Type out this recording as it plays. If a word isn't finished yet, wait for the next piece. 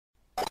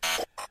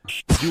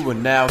You are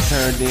now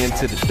turned in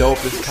to the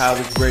dopest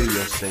college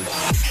radio station,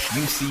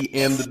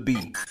 UCM the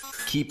B.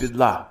 Keep it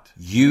locked.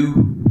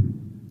 UCM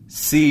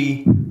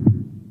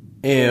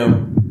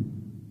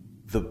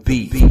the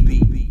B.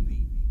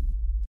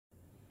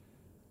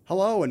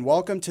 Hello and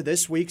welcome to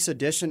this week's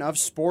edition of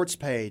Sports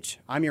Page.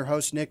 I'm your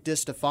host, Nick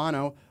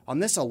DiStefano. On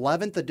this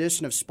 11th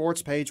edition of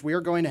Sports Page, we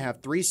are going to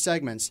have three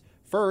segments.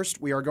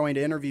 First, we are going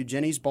to interview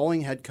Jennies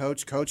bowling head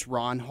coach, Coach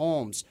Ron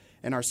Holmes.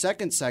 In our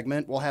second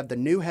segment, we'll have the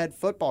new head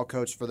football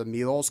coach for the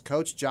Mules,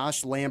 Coach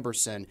Josh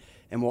Lamberson.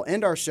 And we'll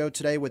end our show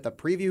today with a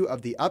preview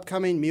of the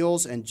upcoming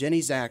Mules and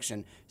Jennies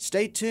action.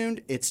 Stay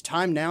tuned. It's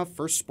time now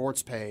for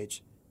Sports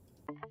Page.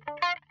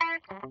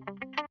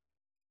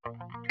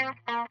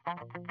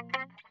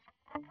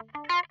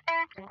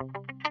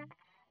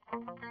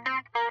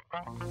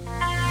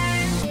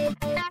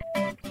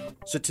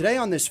 So today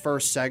on this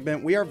first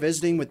segment, we are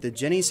visiting with the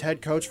Jennies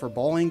head coach for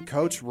bowling,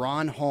 Coach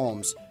Ron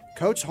Holmes.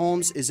 Coach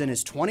Holmes is in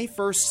his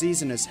 21st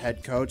season as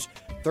head coach,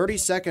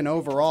 32nd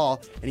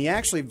overall, and he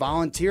actually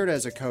volunteered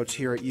as a coach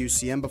here at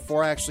UCM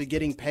before actually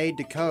getting paid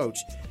to coach.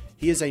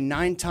 He is a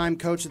 9-time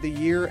Coach of the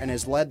Year and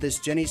has led this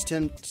Jennies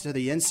team to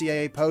the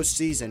NCAA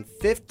postseason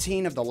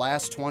 15 of the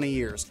last 20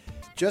 years.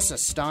 Just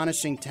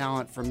astonishing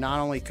talent from not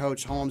only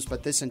Coach Holmes,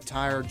 but this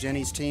entire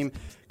Jennies team.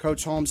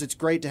 Coach Holmes, it's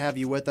great to have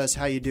you with us.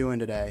 How you doing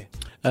today?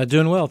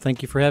 Doing well.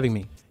 Thank you for having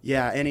me.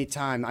 Yeah,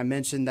 anytime. I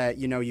mentioned that,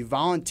 you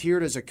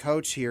volunteered as a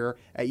coach here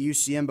at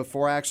UCM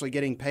before actually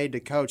getting paid to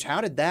coach.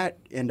 How did that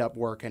end up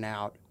working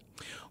out?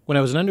 When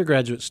I was an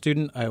undergraduate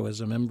student, I was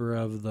a member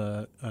of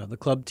the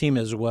club team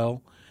as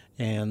well.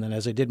 And then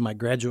as I did my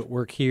graduate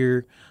work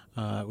here,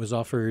 I was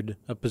offered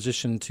a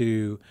position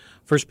to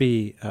first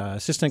be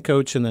assistant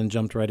coach and then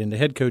jumped right into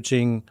head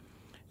coaching.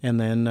 And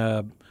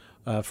then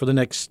for the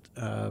next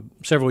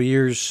several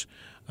years,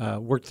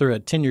 worked through a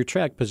tenure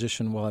track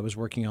position while I was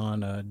working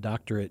on a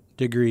doctorate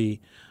degree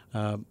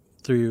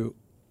through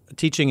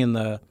teaching in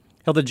the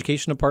health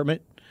education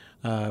department.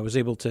 I was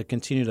able to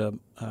continue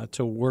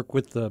to work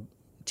with the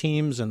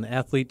teams and the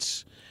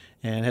athletes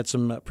and had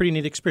some pretty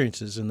neat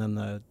experiences. And then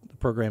the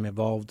program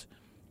evolved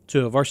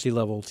to a varsity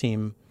level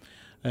team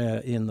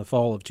in the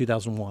fall of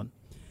 2001.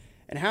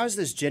 And how has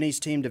this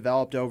Jennies team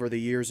developed over the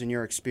years in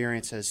your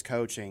experience as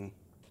coaching?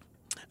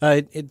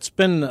 It's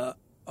been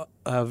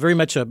very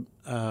much a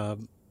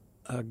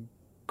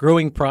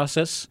growing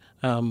process.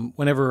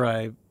 Whenever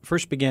I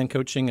first began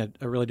coaching, I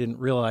really didn't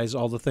realize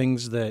all the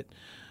things that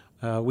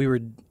we were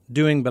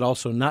doing but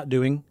also not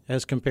doing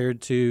as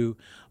compared to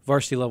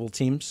varsity level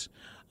teams.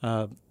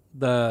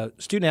 The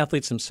student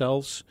athletes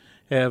themselves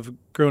have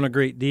grown a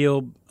great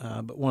deal,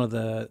 but one of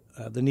the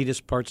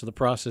neatest parts of the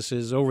process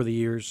is over the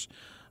years,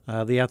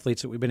 the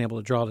athletes that we've been able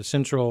to draw to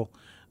Central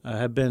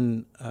have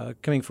been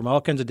coming from all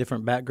kinds of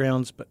different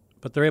backgrounds, but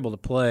they're able to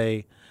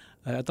play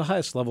at the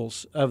highest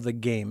levels of the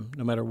game,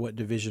 no matter what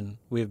division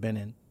we have been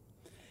in.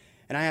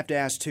 And I have to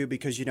ask, too,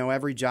 because,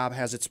 every job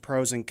has its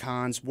pros and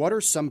cons. What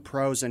are some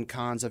pros and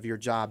cons of your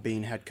job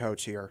being head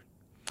coach here?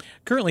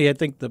 Currently, I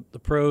think the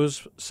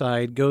pros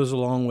side goes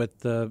along with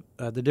the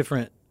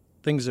different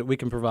things that we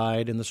can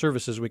provide and the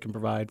services we can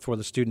provide for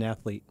the student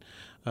athlete.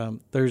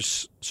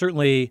 There's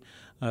certainly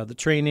the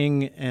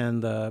training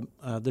and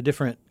the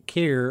different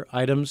care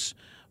items,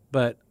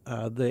 but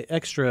the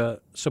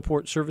extra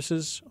support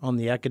services on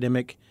the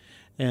academic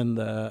and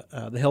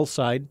the health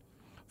side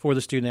for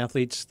the student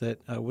athletes that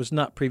was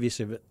not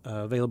previously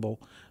available.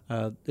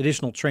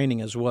 Additional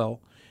training as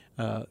well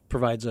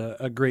provides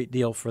a great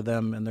deal for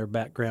them and their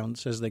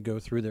backgrounds as they go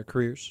through their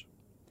careers.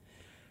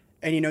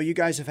 And, you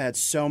guys have had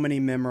so many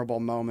memorable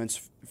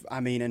moments,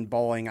 in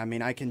bowling.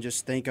 I can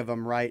just think of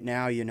them right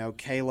now.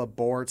 Caleb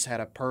Bortz had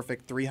a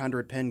perfect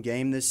 300-pin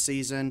game this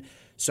season.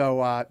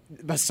 So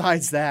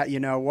besides that,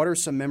 what are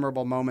some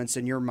memorable moments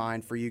in your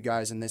mind for you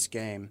guys in this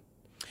game?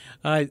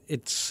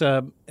 It's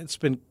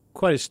been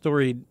quite a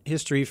storied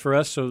history for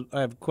us, so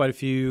I have quite a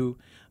few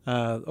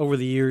over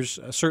the years.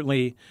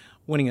 Certainly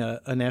winning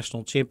a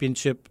national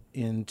championship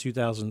in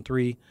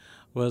 2003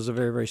 was a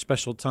very, very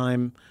special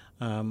time.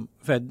 I've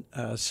had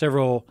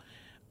several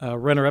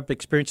runner-up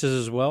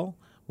experiences as well,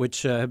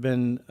 which have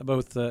been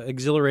both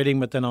exhilarating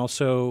but then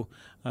also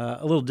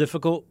a little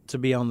difficult to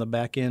be on the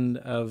back end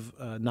of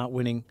not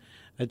winning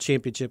a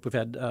championship. We've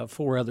had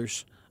 4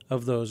 others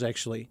of those,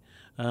 actually.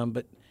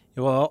 But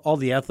all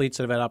the athletes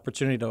that I've had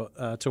opportunity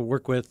to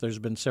work with, there's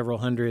been several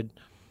hundred.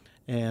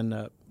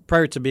 And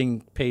prior to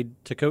being paid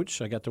to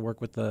coach, I got to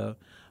work with the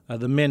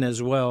men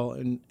as well,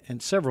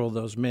 and several of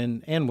those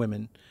men and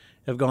women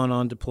have gone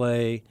on to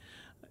play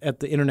at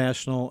the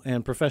international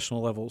and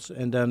professional levels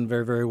and done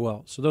very, very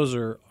well. So those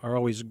are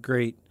always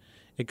great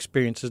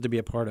experiences to be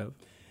a part of.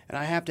 And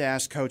I have to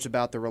ask Coach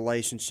about the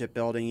relationship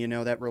building.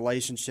 That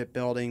relationship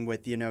building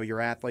with, your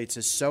athletes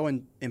is so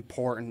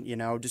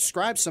important.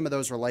 Describe some of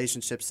those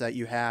relationships that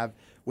you have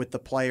with the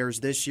players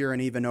this year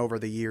and even over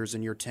the years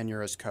in your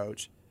tenure as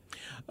coach.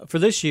 For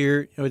this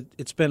year,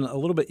 it's been a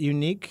little bit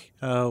unique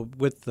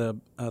with the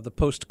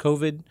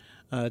post-COVID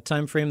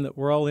time frame that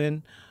we're all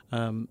in.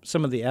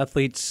 Some of the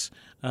athletes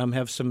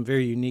have some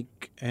very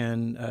unique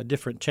and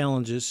different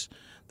challenges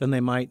than they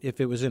might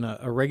if it was in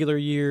a regular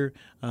year,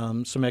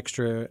 some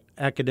extra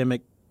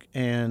academic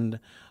and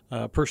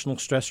personal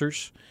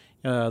stressors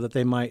that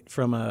they might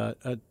from a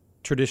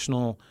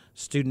traditional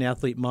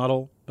student-athlete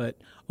model. But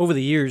over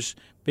the years,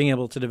 being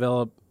able to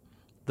develop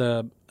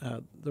the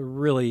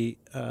really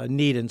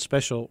neat and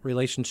special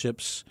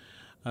relationships,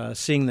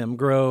 seeing them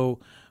grow,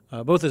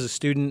 both as a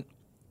student,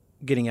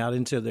 getting out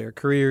into their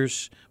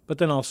careers, but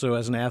then also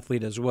as an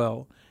athlete as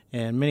well.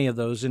 And many of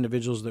those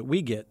individuals that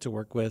we get to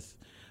work with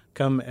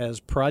come as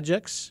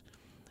projects,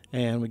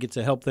 and we get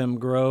to help them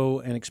grow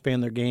and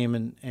expand their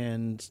game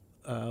and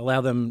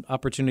allow them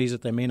opportunities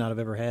that they may not have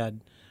ever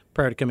had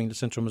prior to coming to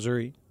Central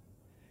Missouri.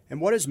 And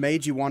what has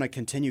made you want to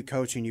continue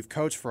coaching? You've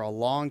coached for a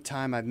long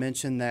time. I've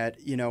mentioned that,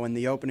 in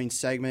the opening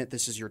segment,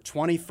 this is your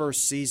 21st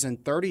season,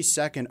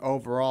 32nd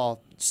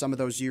overall, some of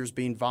those years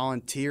being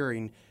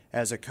volunteering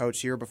as a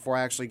coach here before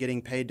actually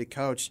getting paid to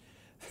coach.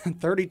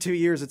 32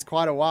 years, it's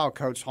quite a while,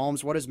 Coach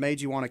Holmes. What has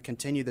made you want to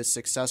continue this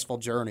successful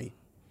journey?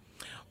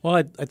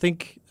 Well, I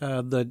think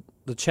the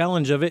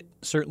challenge of it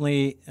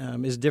certainly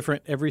is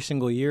different every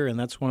single year, and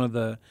that's one of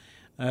the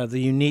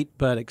unique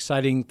but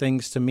exciting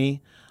things to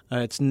me.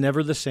 It's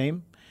never the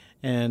same.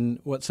 And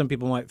what some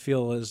people might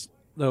feel as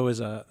though is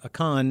a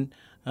con,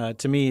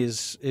 to me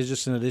is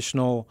just an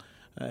additional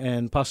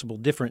and possible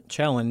different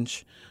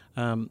challenge.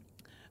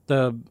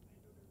 The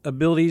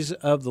abilities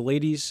of the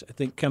ladies, I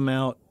think, come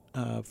out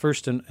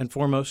first and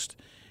foremost.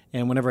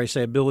 And whenever I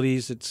say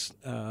abilities, it's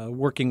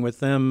working with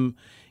them,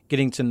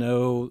 getting to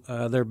know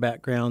their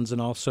backgrounds, and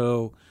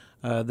also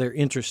their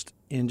interest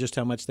in just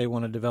how much they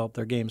want to develop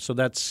their game. So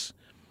that's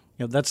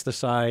the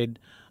side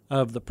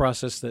of the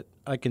process that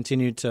I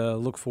continue to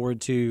look forward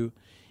to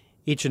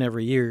each and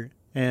every year.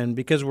 And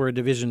because we're a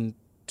Division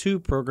II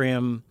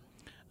program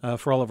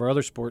for all of our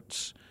other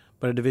sports,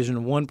 but a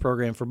Division I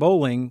program for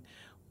bowling,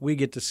 we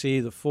get to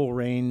see the full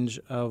range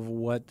of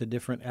what the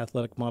different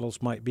athletic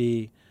models might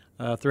be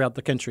throughout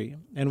the country.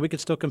 And we could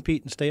still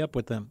compete and stay up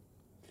with them.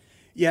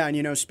 Yeah,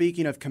 and,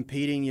 speaking of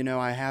competing,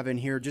 I have in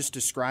here just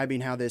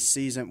describing how this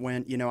season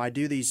went. I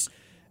do these –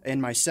 in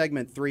my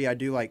segment 3, I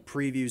do like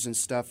previews and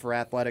stuff for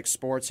athletic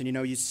sports. And,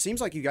 it seems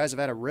like you guys have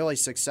had a really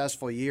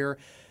successful year.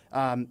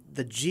 The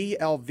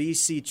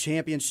GLVC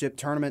Championship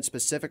Tournament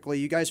specifically,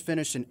 you guys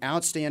finished in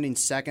outstanding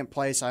second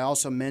place. I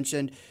also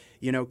mentioned,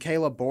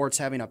 Caleb Bortz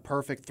having a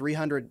perfect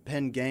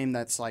 300-pin game.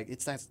 That's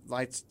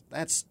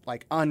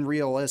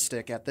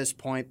unrealistic at this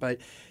point. But,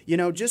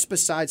 just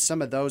besides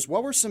some of those,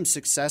 what were some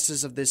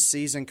successes of this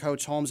season,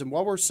 Coach Holmes, and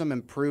what were some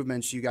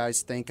improvements you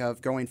guys think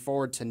of going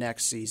forward to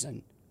next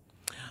season?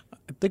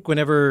 I think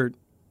whenever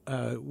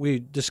we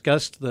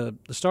discussed the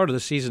start of the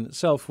season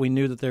itself, we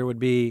knew that there would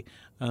be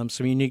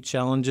some unique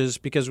challenges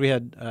because we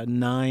had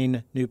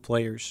 9 new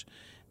players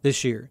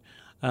this year.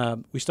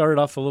 We started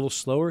off a little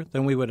slower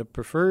than we would have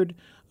preferred,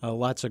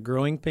 lots of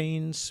growing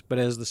pains, but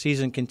as the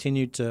season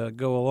continued to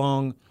go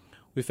along,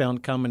 we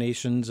found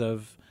combinations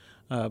of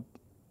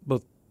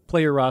both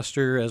player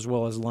roster as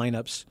well as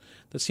lineups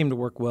that seemed to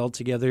work well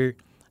together.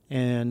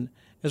 And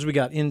as we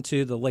got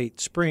into the late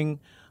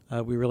spring,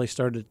 we really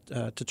started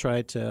to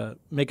try to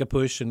make a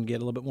push and get a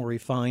little bit more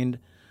refined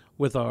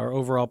with our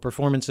overall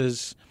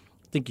performances.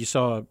 I think you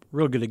saw a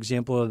real good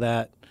example of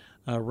that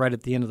right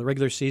at the end of the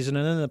regular season,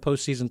 and then the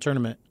postseason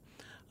tournament.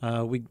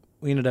 We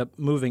ended up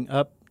moving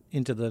up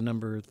into the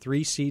number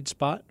 3 seed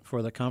spot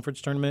for the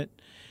conference tournament,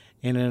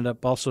 and ended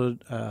up also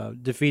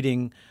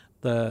defeating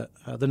the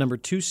number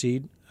 2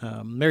 seed,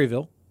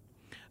 Maryville,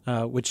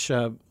 which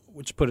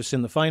put us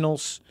in the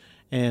finals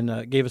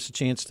and gave us a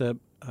chance to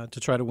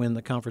try to win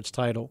the conference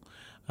title.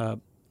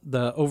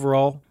 The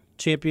overall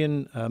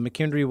champion,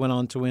 McKendree, went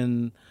on to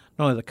win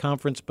not only the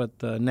conference but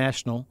the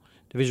national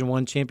Division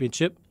I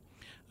championship.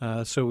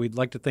 So we'd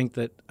like to think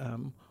that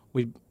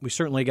we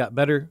certainly got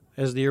better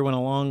as the year went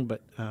along,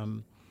 but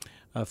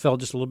fell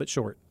just a little bit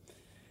short.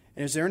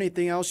 And is there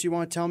anything else you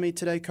want to tell me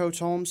today, Coach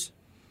Holmes?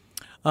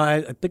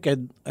 I think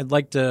I'd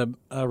like to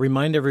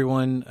remind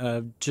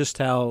everyone just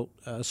how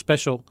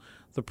special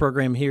the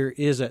program here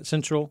is at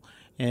Central,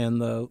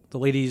 and the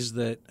ladies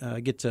that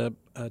get to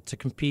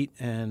compete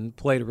and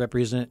play to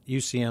represent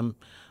UCM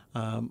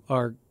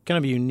are kind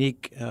of a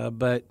unique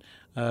but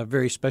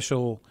very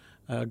special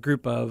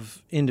group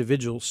of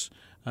individuals.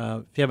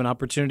 If you have an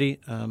opportunity,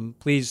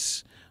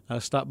 please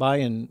stop by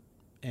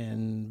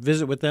and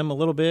visit with them a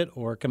little bit,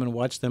 or come and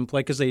watch them play,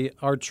 because they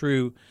are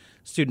true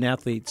student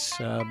athletes,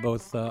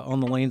 both on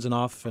the lanes and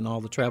off, and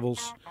all the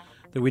travels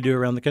that we do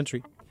around the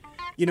country.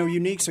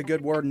 Unique's a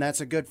good word, and that's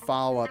a good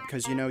follow-up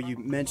because, you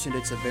mentioned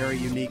it's a very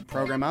unique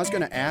program. I was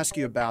going to ask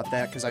you about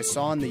that because I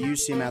saw on the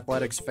UCM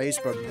Athletics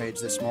Facebook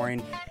page this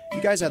morning,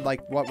 you guys had, the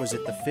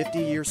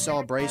 50-year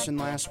celebration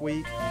last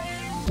week?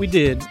 We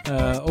did.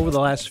 Over the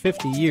last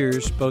 50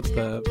 years, both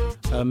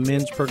the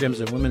men's programs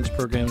and women's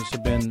programs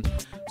have been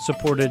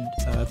supported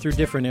through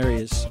different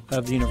areas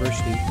of the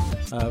university.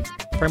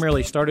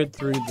 Primarily started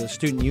through the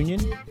Student Union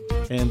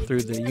and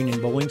through the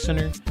Union Bowling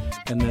Center,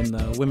 and then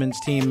the women's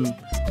team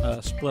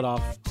split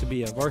off to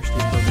be a varsity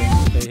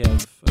program that they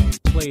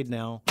have played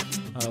now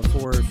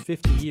for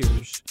 50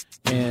 years,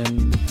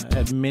 and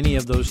had many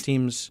of those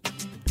teams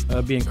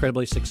be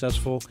incredibly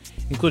successful,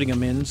 including a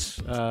men's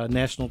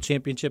national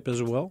championship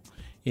as well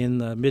in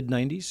the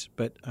mid-'90s.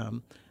 But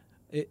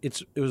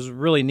it was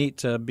really neat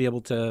to be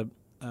able to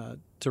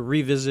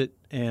revisit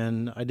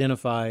and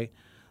identify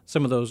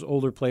some of those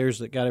older players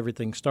that got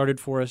everything started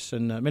for us,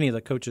 and many of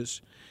the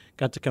coaches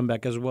got to come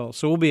back as well.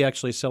 So we'll be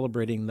actually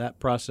celebrating that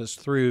process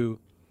through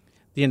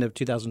the end of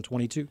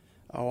 2022.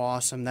 Oh,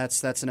 awesome.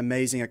 That's an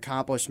amazing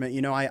accomplishment.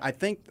 I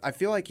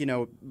feel like,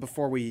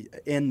 before we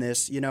end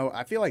this,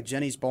 I feel like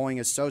Jenny's Bowling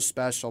is so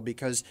special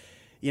because,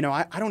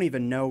 I don't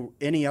even know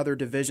any other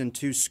Division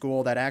II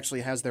school that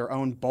actually has their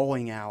own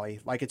bowling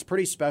alley. Like, it's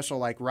pretty special,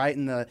 like right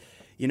in the,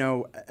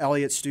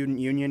 Elliott Student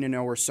Union,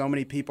 where so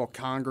many people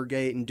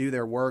congregate and do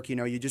their work.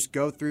 You just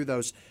go through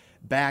those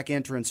back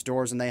entrance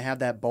doors and they have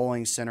that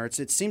bowling center.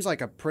 It seems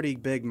like a pretty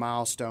big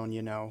milestone,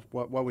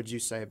 What would you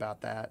say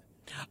about that?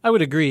 I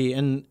would agree,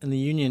 and the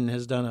union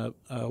has done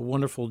a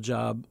wonderful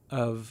job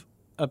of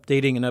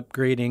updating and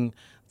upgrading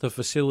the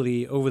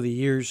facility over the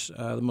years.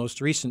 The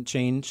most recent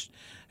change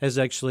has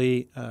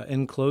actually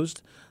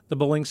enclosed the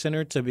bowling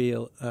center to be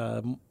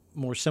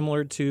more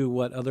similar to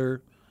what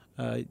other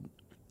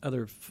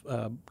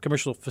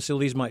commercial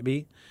facilities might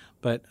be.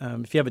 But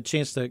if you have a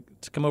chance to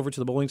come over to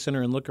the bowling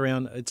center and look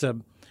around, it's a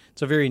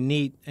very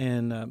neat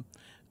and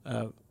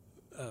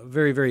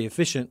very, very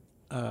efficient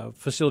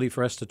facility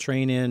for us to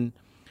train in,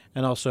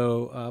 and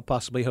also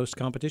possibly host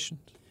competitions.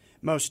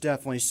 Most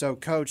definitely. So,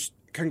 Coach,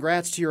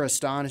 congrats to your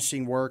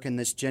astonishing work in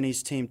this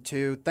Jenny's Team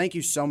 2. Thank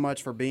you so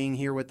much for being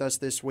here with us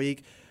this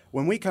week.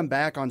 When we come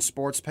back on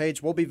Sports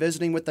Page, we'll be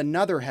visiting with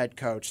another head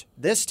coach.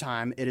 This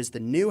time, it is the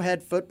new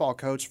head football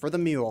coach for the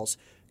Mules,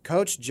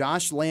 Coach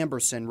Josh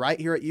Lamberson, right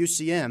here at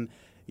UCM.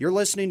 You're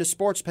listening to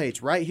Sports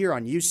Page right here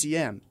on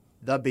UCM,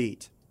 The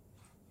Beat.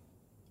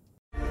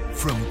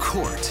 From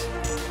court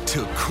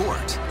to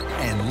court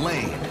and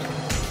lane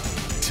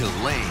to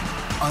lane,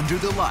 under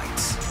the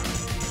lights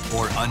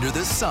or under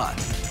the sun,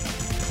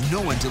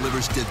 no one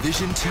delivers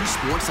Division II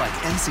sports like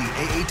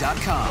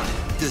NCAA.com.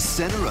 The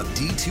center of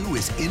D2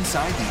 is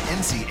inside the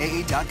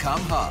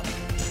NCAA.com hub,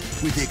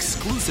 with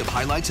exclusive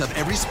highlights of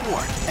every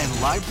sport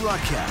and live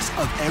broadcasts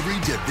of every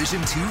Division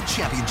II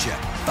championship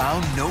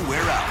found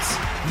nowhere else.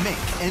 Make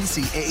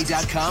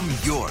NCAA.com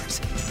yours,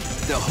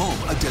 the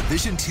home of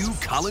Division II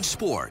college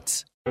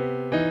sports.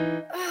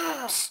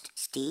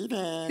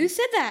 Steven. Who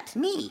said that?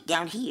 Me,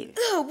 down here.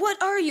 Ugh,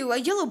 what are you, a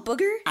yellow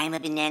booger? I'm a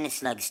banana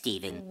slug,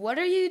 Steven. What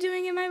are you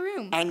doing in my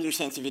room? I'm your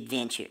sense of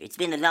adventure. It's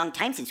been a long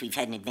time since we've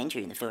had an adventure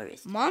in the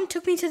forest. Mom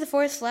took me to the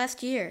forest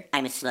last year.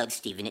 I'm a slug,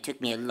 Steven. It took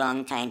me a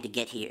long time to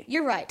get here.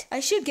 You're right. I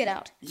should get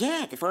out.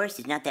 Yeah, the forest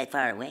is not that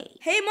far away.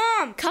 Hey,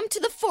 Mom! Come to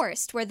the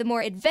forest where the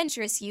more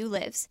adventurous you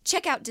lives.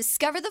 Check out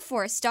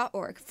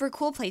discovertheforest.org for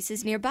cool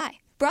places nearby.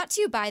 Brought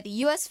to you by the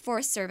U.S.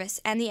 Forest Service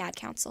and the Ad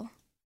Council.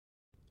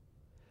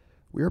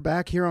 We're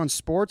back here on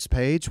Sports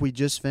Page. We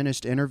just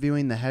finished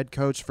interviewing the head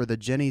coach for the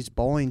Jenny's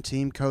Bowling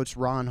team, Coach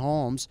Ron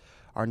Holmes.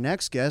 Our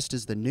next guest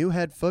is the new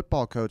head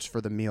football coach for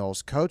the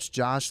Mules, Coach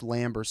Josh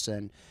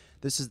Lamberson.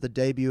 This is the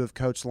debut of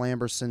Coach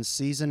Lamberson's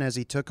season as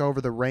he took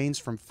over the reins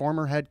from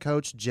former head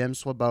coach Jim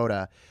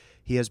Swoboda.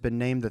 He has been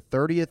named the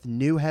 30th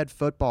new head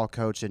football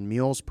coach in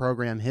Mules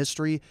program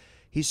history.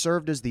 He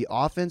served as the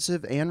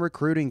offensive and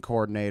recruiting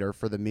coordinator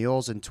for the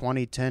Mules in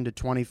 2010 to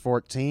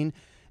 2014.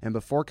 And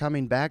before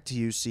coming back to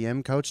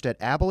UCM, coached at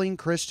Abilene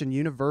Christian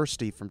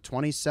University from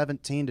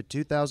 2017 to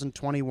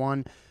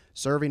 2021,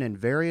 serving in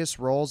various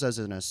roles as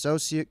an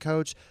associate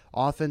coach,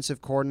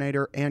 offensive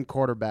coordinator, and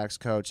quarterbacks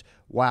coach.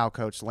 Wow,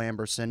 Coach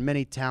Lamberson,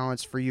 many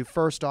talents for you.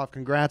 First off,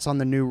 congrats on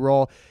the new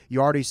role. You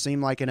already seem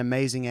like an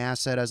amazing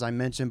asset, as I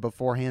mentioned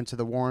beforehand, to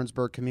the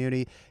Warrensburg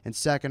community. And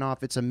second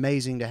off, it's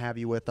amazing to have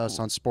you with us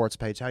on Sports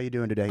Page. How are you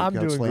doing today, I'm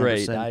Coach doing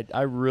Lamberson? Great.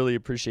 I really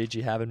appreciate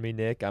you having me,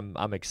 Nick.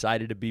 I'm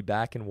excited to be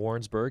back in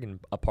Warrensburg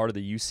and a part of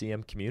the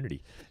UCM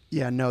community.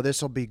 Yeah, no,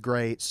 this will be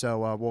great.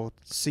 So we'll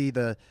see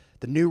the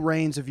new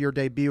reins of your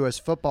debut as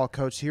football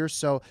coach here.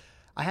 So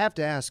I have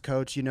to ask,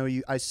 Coach,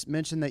 I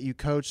mentioned that you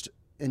coached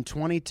in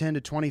 2010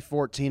 to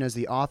 2014 as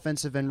the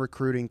offensive and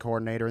recruiting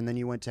coordinator, and then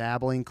you went to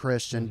Abilene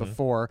Christian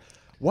before.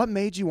 What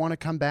made you want to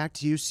come back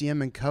to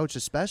UCM and coach,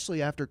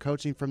 especially after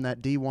coaching from that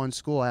D1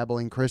 school,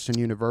 Abilene Christian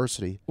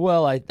University?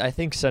 Well, I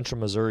think Central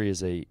Missouri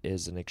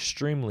is an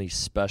extremely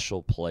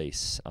special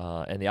place,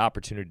 and the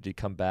opportunity to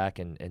come back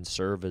and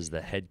serve as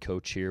the head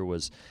coach here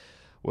was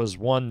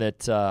one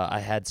that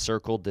I had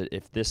circled, that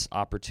if this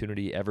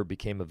opportunity ever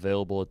became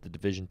available at the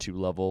Division II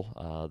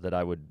level,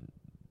 that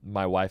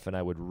my wife and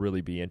I would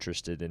really be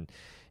interested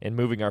in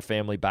moving our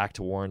family back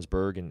to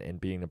Warrensburg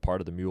and being a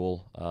part of the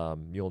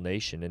Mule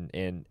Nation.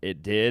 And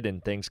it did,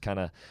 and things kind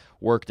of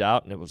worked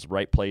out, and it was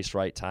right place,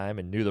 right time,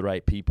 and knew the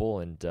right people.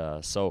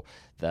 And so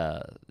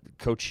the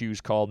Coach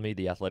Hughes called me,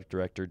 the athletic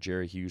director,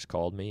 Jerry Hughes,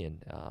 called me,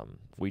 and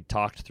we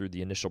talked through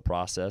the initial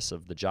process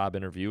of the job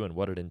interview and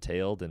what it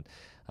entailed. And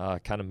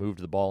kind of moved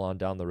the ball on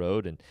down the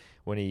road. And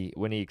when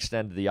he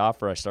extended the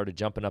offer, I started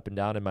jumping up and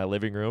down in my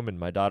living room, and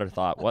my daughter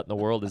thought, what in the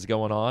world is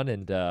going on?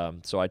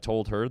 And so I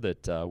told her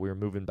that we were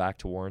moving back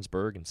to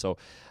Warrensburg. And so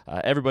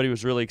everybody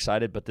was really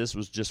excited, but this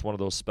was just one of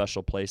those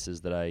special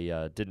places that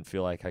I didn't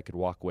feel like I could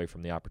walk away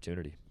from the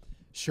opportunity.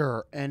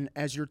 Sure. And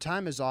as your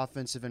time as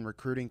offensive and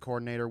recruiting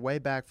coordinator, way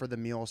back for the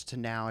Mules to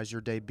now as your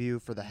debut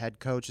for the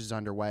head coach is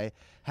underway,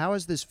 how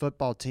has this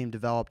football team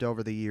developed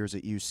over the years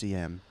at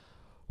UCM?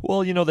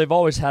 Well, they've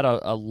always had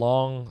a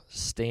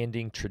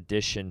long-standing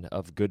tradition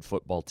of good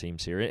football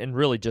teams here, and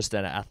really just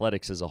in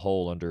athletics as a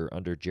whole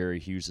under Jerry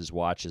Hughes'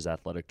 watch as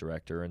athletic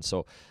director. And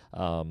so,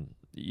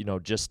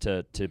 just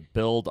to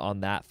build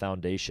on that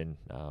foundation,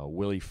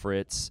 Willie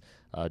Fritz,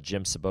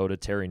 Jim Sabota,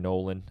 Terry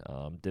Nolan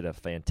did a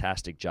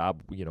fantastic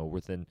job,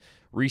 within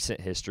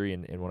recent history,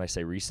 and when I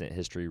say recent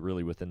history,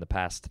 really within the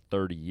past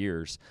 30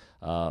 years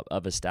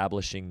of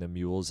establishing the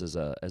Mules as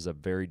a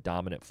very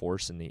dominant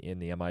force in the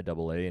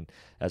MIAA and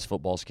as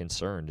football's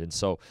concerned. And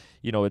so,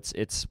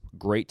 it's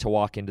great to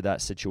walk into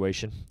that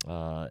situation.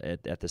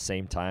 At the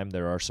same time,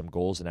 there are some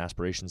goals and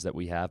aspirations that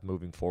we have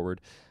moving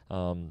forward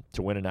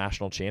to win a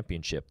national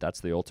championship. That's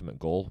the ultimate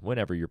goal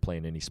whenever you're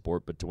playing any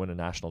sport, but to win a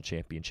national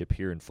championship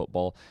here in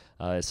football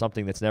is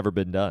something that's never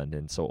been done.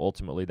 And so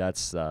ultimately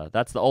that's the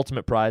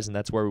ultimate prize, and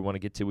that's where we want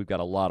to get to. We've got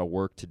a lot of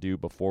work to do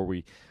before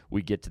we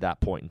get to that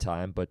point in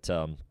time, but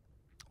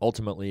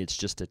ultimately it's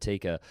just to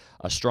take a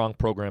strong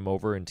program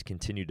over and to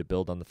continue to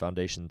build on the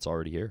foundation that's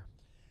already here.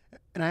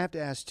 And I have to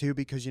ask, too,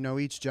 because,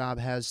 each job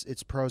has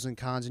its pros and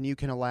cons, and you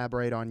can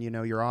elaborate on,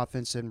 your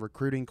offense and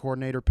recruiting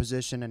coordinator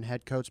position and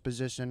head coach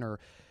position, or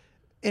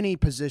any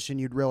position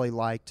you'd really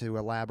like to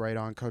elaborate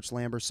on, Coach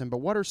Lamberson. But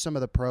what are some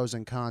of the pros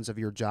and cons of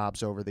your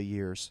jobs over the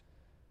years?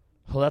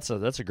 Well, that's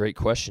a great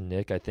question,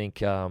 Nick. I think,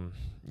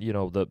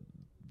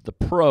 the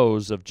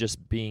pros of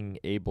just being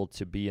able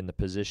to be in the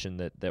position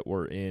that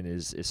we're in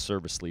is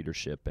service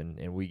leadership,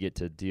 and we get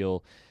to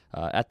deal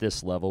at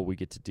this level. We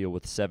get to deal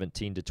with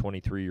 17 to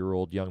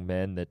 23-year-old young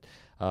men that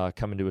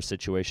come into a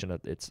situation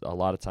that it's a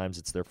lot of times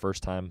it's their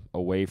first time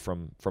away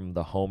from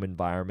the home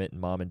environment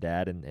and mom and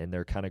dad, and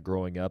they're kind of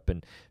growing up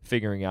and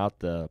figuring out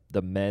the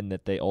men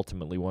that they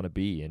ultimately want to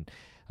be. And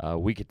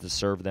we get to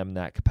serve them in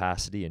that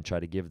capacity and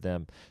try to give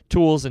them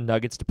tools and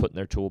nuggets to put in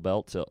their tool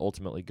belt to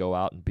ultimately go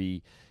out and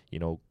be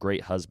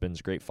great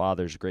husbands, great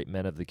fathers, great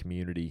men of the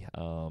community.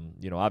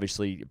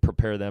 Obviously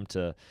prepare them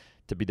to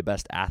be the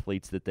best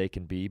athletes that they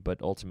can be,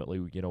 but ultimately,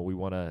 we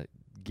want to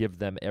give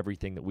them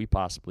everything that we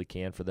possibly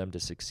can for them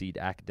to succeed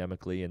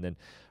academically and then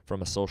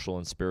from a social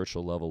and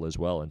spiritual level as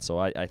well. And so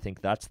I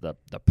think that's the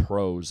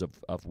pros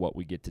of what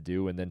we get to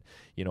do. And then,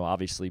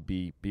 obviously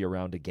be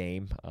around a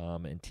game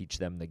and teach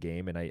them the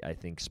game. And I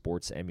think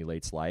sports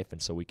emulates life, and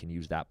so we can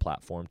use that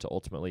platform to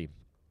ultimately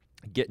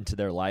get into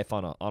their life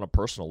on a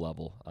personal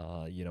level,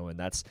 and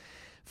that's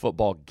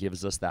football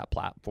gives us that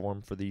platform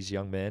for these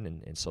young men,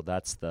 and so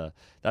that's the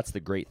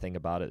great thing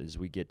about it is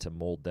we get to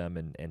mold them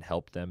and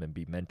help them and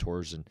be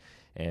mentors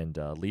and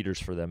leaders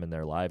for them in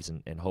their lives,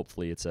 and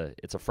hopefully it's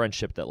a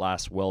friendship that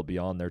lasts well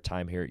beyond their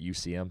time here at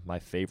UCM. My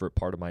favorite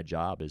part of my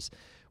job is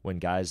when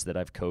guys that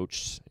I've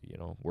coached,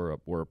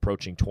 we're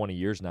approaching 20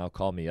 years now,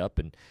 call me up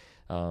and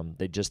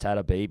they just had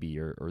a baby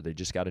or they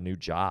just got a new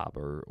job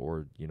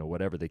or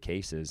whatever the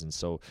case is. And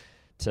so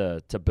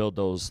to build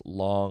those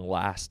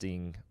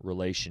long-lasting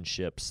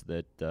relationships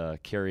that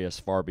carry us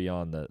far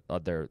beyond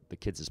the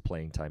kids'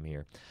 playing time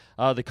here.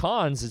 The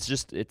cons,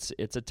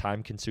 it's a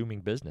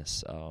time-consuming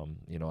business.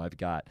 I've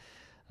got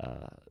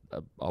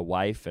a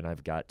wife and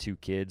I've got two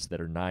kids that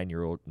are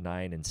 9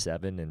 and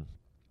 7, and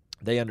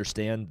they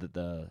understand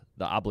the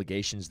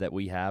obligations that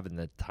we have and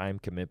the time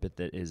commitment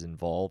that is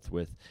involved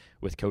with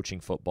coaching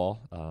football.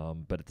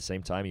 But at the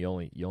same time, you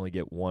only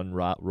get one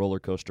roller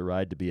coaster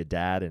ride to be a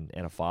dad and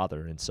a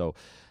father. And so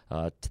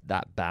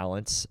that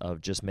balance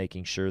of just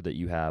making sure that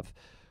you have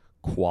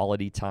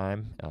quality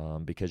time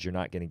because you're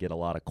not going to get a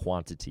lot of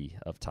quantity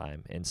of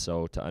time. And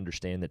so to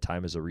understand that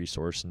time is a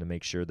resource and to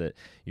make sure that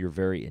you're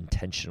very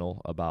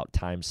intentional about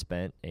time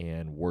spent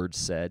and words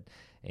said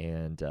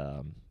and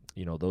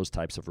those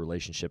types of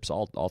relationships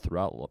all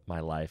throughout my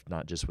life,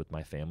 not just with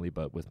my family,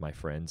 but with my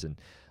friends and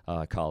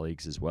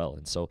colleagues as well.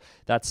 And so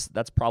that's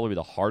probably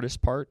the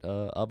hardest part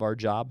of our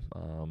job,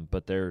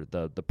 but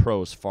the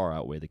pros far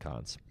outweigh the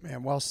cons.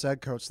 Man, well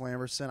said, Coach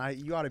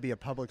Lamberson. You ought to be a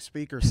public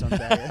speaker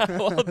someday.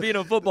 Well, being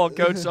a football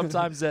coach,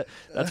 sometimes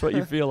that's what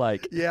you feel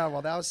like. Yeah,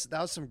 well, that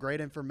was some great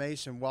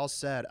information. Well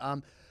said.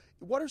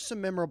 What are some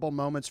memorable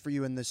moments for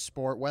you in this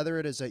sport, whether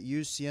it is at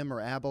UCM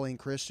or Abilene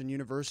Christian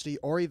University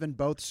or even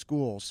both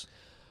schools?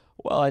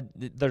 Well,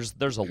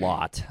 there's a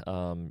lot,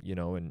 and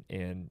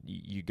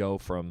you go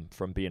from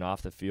being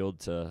off the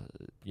field to,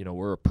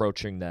 we're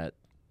approaching that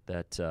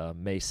that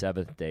May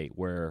 7th date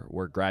where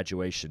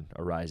graduation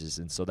arises.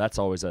 And so that's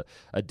always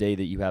a day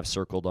that you have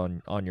circled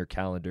on your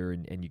calendar,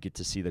 and you get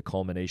to see the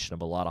culmination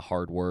of a lot of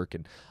hard work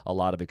and a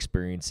lot of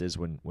experiences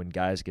when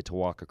guys get to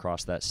walk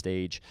across that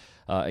stage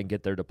and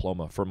get their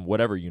diploma from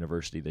whatever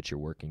university that you're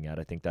working at.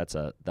 I think that's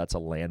a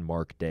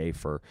landmark day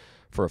for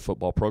a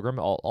football program,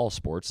 all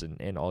sports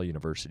and all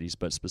universities,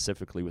 but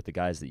specifically with the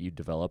guys that you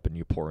develop and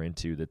you pour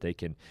into, that they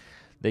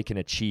can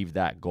achieve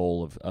that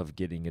goal of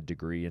getting a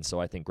degree. And so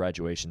I think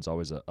graduation is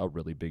always a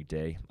really big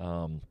day.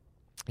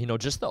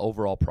 Just the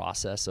overall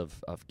process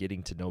of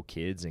getting to know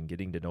kids and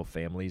getting to know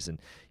families, and,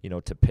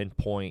 to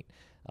pinpoint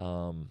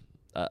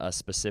a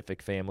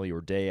specific family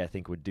or day, I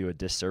think would do a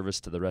disservice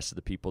to the rest of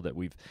the people that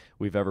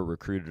we've ever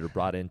recruited or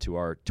brought into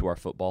our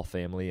football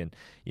family. And,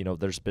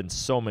 there's been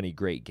so many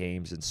great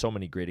games and so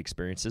many great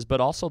experiences, but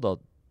also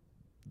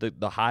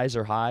the highs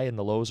are high and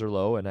the lows are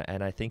low.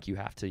 And I think you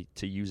have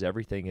to use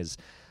everything as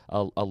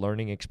a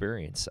learning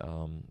experience.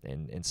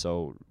 And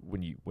so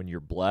when you're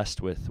blessed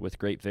with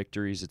great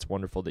victories, it's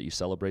wonderful that you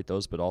celebrate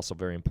those, but also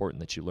very important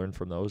that you learn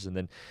from those. And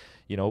then,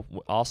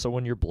 also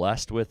when you're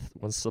blessed with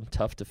some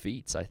tough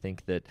defeats, I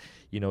think that,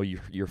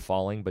 you're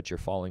falling, but you're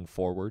falling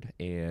forward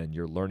and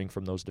you're learning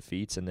from those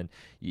defeats. And then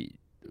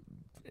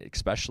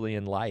especially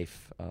in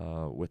life,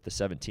 with the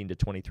 17 to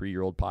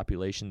 23-year-old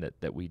population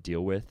that we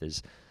deal with,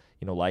 is,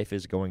 life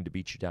is going to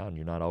beat you down.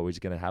 You're not always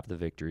going to have the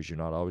victories. You're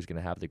not always going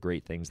to have the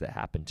great things that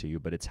happen to you,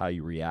 but it's how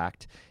you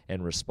react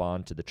and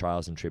respond to the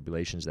trials and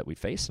tribulations that we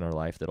face in our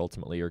life that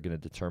ultimately are going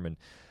to determine,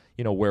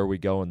 where we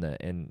go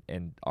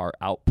and our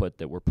output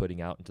that we're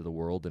putting out into the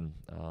world, and,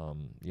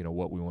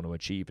 what we want to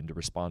achieve, and to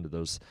respond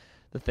to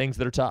the things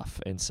that are tough.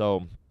 And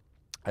so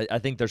I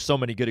think there's so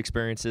many good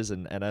experiences,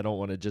 and I don't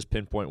want to just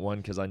pinpoint one,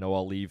 because I know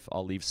I'll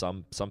leave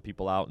some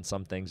people out and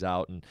some things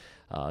out, and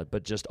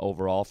but just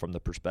overall from the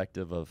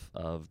perspective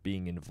of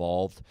being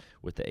involved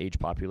with the age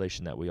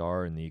population that we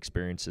are, and the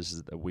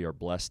experiences that we are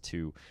blessed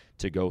to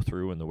go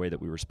through, and the way that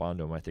we respond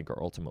to them, I think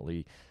are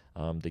ultimately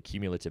the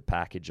cumulative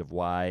package of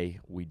why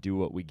we do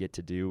what we get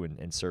to do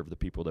and serve the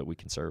people that we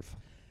can serve.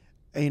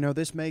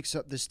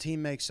 This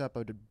team makes up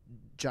a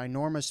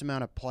ginormous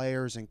amount of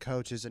players and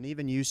coaches, and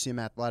even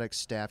UCM athletics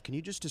staff. Can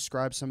you just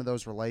describe some of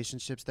those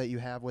relationships that you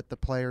have with the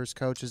players,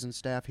 coaches, and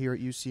staff here at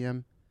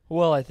UCM?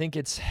 Well, I think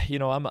it's,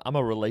 I'm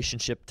a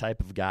relationship type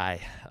of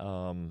guy.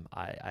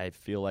 I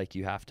feel like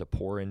you have to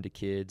pour into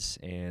kids,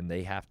 and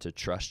they have to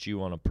trust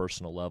you on a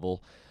personal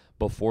level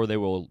before they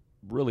will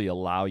really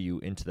allow you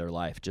into their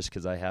life. Just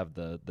because I have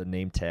the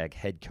name tag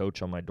head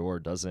coach on my door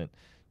doesn't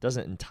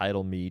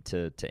entitle me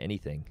to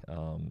anything.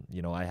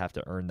 I have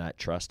to earn that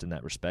trust and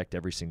that respect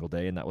every single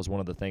day. And that was one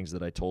of the things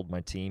that I told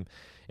my team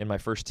in my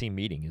first team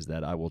meeting, is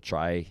that I will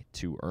try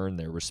to earn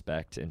their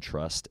respect and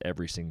trust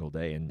every single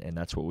day. And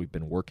that's what we've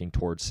been working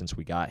towards since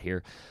we got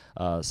here.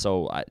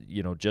 So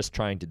just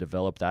trying to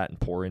develop that and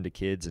pour into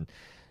kids, and,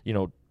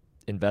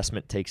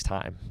 investment takes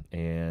time,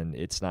 and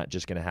it's not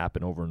just going to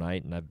happen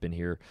overnight. And I've been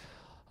here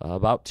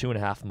about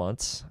 2.5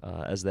 months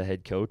as the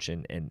head coach,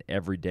 and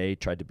every day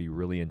tried to be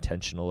really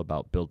intentional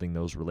about building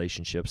those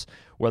relationships,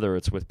 whether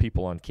it's with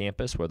people on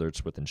campus, whether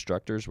it's with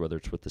instructors, whether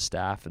it's with the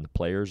staff and the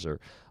players, or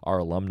our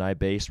alumni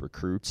base,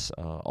 recruits,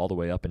 all the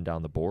way up and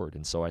down the board.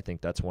 And so I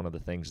think that's one of the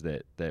things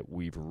that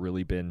we've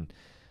really been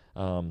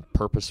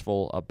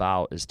purposeful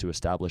about, is to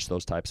establish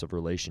those types of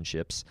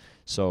relationships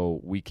so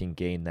we can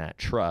gain that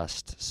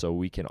trust, so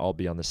we can all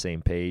be on the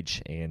same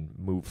page and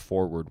move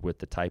forward with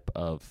the type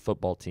of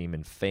football team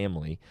and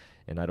family,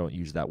 and I don't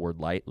use that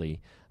word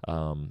lightly,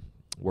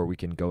 where we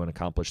can go and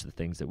accomplish the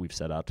things that we've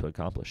set out to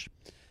accomplish.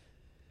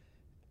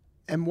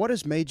 And what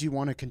has made you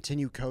want to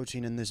continue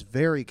coaching in this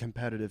very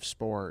competitive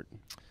sport?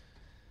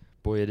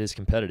 Boy, it is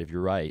competitive. You're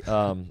right.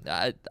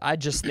 I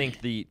just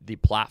think the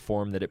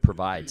platform that it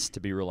provides, to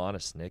be real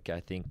honest, Nick, I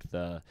think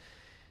the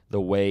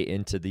way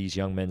into these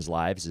young men's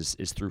lives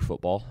is through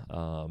football,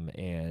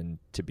 and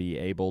to be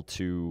able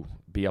to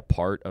be a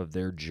part of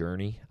their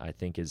journey, I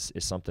think is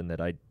something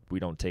that we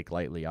don't take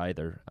lightly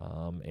either.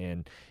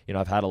 And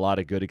I've had a lot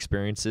of good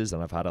experiences,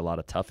 and I've had a lot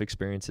of tough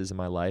experiences in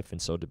my life,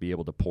 and so to be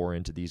able to pour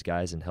into these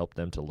guys and help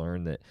them to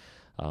learn that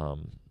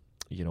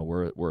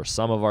we're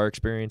some of our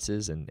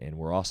experiences, and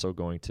we're also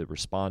going to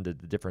respond to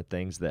the different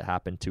things that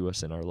happen to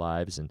us in our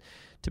lives, and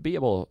to be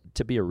able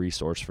to be a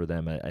resource for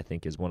them, I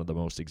think is one of the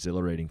most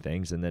exhilarating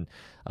things. And then,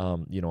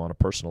 on a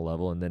personal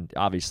level, and then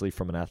obviously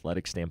from an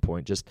athletic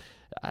standpoint, just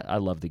I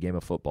love the game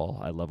of football.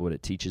 I love what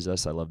it teaches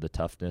us. I love the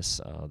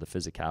toughness, the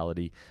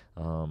physicality,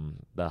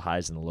 the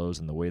highs and the lows,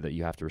 and the way that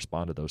you have to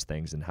respond to those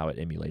things, and how it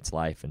emulates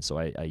life. And so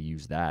I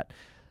use that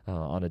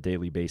on a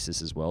daily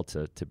basis as well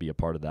to be a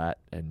part of that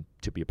and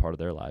to be a part of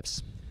their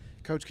lives.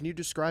 Coach, can you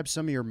describe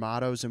some of your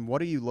mottos, and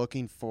what are you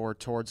looking for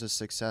towards a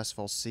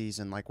successful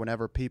season? Like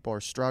whenever people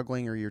are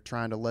struggling or you're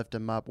trying to lift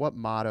them up, what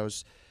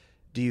mottos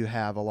do you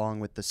have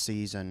along with the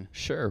season?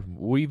 Sure.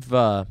 We've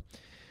got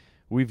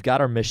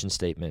our mission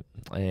statement,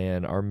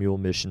 and our Mule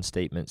mission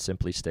statement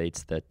simply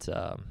states that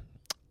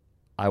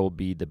I will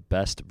be the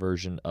best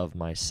version of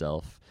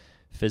myself,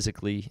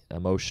 physically,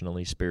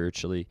 emotionally,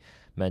 spiritually,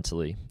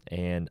 mentally,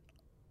 and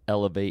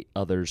elevate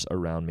others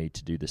around me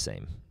to do the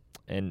same.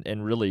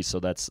 And really, so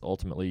that's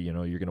ultimately, you're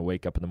going to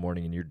wake up in the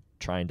morning and you're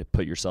trying to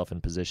put yourself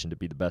in position to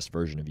be the best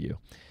version of you.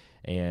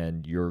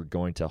 And you're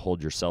going to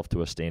hold yourself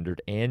to a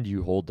standard, and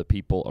you hold the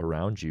people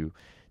around you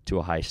to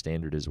a high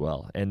standard as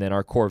well. And then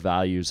our core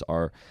values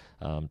are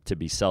to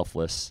be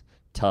selfless,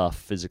 tough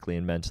physically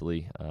and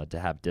mentally, to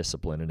have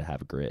discipline and to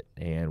have grit.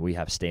 And we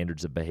have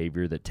standards of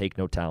behavior that take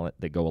no talent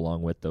that go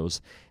along with those.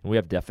 And we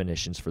have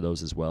definitions for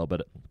those as well.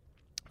 But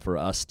for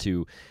us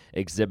to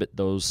exhibit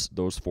those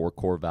 4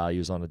 core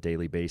values on a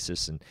daily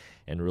basis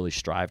and really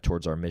strive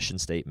towards our mission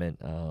statement,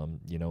 and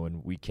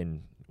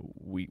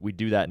we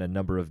do that in a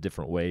number of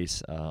different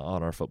ways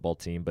on our football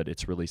team, but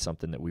it's really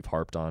something that we've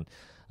harped on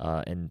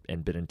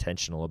and been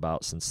intentional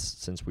about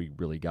since we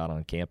really got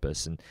on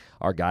campus. And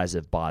our guys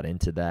have bought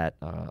into that.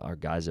 Our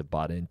guys have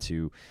bought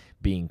into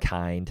being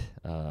kind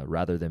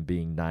rather than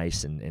being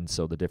nice. And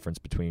so the difference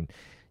between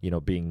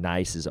being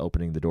nice is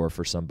opening the door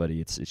for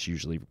somebody. It's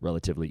usually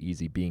relatively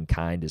easy. Being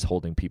kind is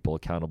holding people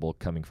accountable,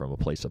 coming from a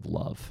place of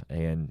love.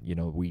 And,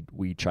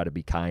 we try to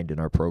be kind in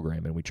our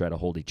program, and we try to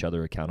hold each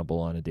other accountable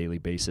on a daily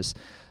basis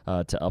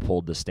to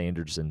uphold the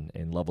standards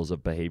and levels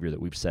of behavior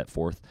that we've set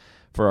forth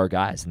for our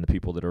guys and the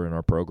people that are in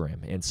our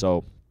program. And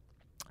so,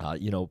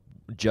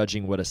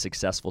 judging what a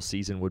successful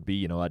season would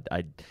be,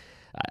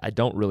 I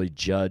don't really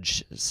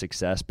judge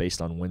success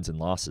based on wins and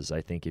losses.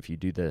 I think if you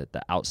do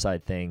the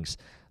outside things,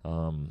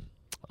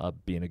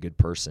 of being a good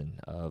person,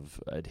 of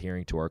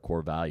adhering to our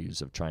core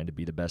values, of trying to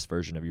be the best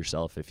version of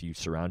yourself, if you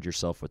surround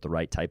yourself with the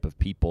right type of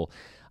people,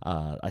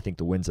 I think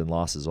the wins and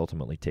losses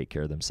ultimately take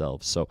care of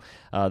themselves. So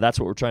that's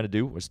what we're trying to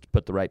do, was to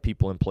put the right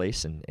people in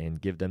place and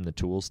give them the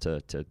tools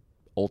to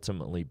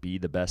ultimately be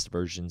the best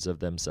versions of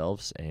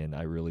themselves. And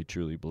I really,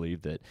 truly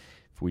believe that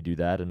if we do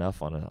that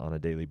enough on a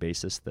daily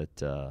basis, that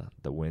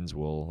the wins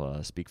will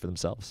speak for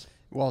themselves.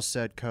 Well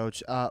said,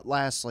 Coach.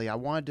 Lastly, I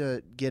wanted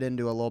to get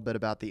into a little bit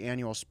about the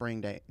annual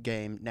spring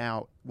game.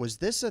 Now, was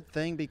this a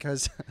thing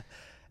because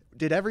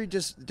did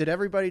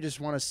everybody just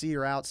want to see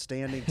your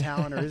outstanding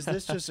talent, or is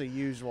this just a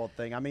usual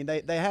thing? I mean,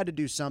 they had to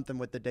do something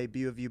with the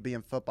debut of you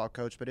being football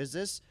coach, but is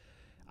this –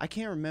 I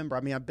can't remember.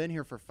 I mean, I've been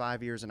here for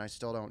 5 years, and I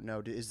still don't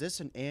know. Is this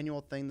an annual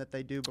thing that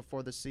they do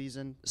before the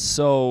season?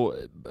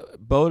 So,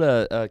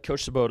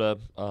 Coach Sabota,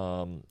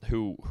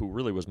 who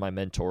really was my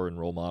mentor and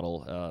role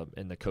model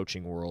in the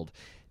coaching world,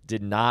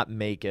 did not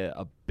make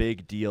a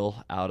big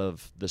deal out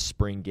of the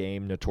spring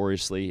game.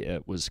 Notoriously,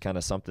 it was kind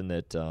of something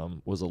that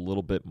was a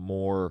little bit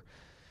more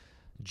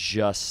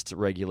just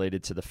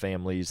regulated to the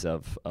families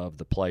of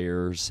the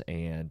players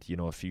and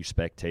a few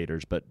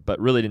spectators, but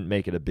really didn't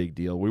make it a big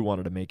deal. We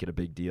wanted to make it a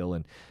big deal,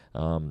 and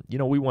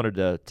we wanted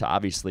to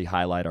obviously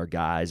highlight our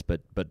guys,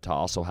 but to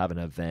also have an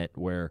event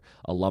where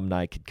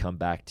alumni could come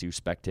back to,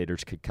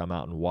 spectators could come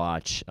out and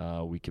watch.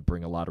 We could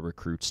bring a lot of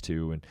recruits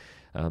to, and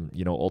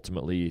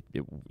ultimately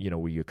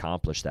we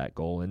accomplished that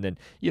goal. And then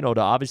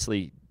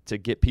to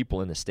get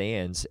people in the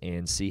stands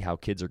and see how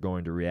kids are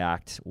going to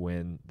react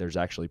when there's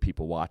actually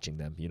people watching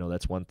them.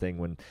 That's one thing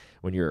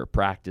when you're at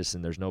practice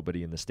and there's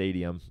nobody in the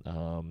stadium,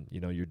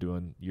 you're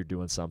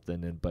doing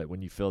something, but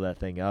when you fill that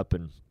thing up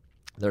and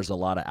there's a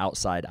lot of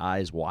outside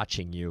eyes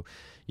watching you,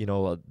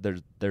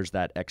 there's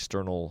that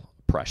external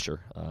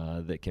pressure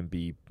that can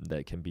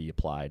be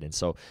applied. And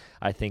so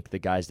I think the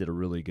guys did a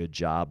really good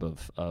job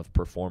of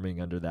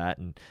performing under that.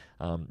 And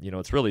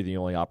it's really the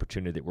only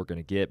opportunity that we're going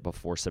to get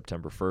before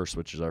September 1st,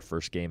 which is our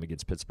first game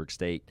against Pittsburgh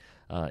State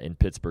in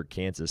Pittsburgh,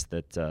 Kansas,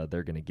 that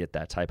they're going to get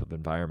that type of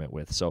environment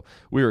with. So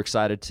we were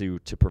excited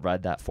to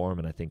provide that for them,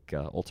 and I think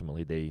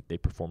ultimately they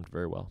performed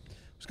very well.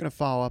 I was going to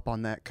follow up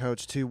on that,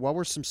 Coach, too. What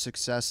were some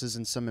successes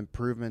and some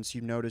improvements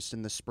you noticed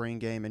in the spring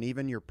game and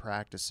even your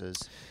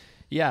practices?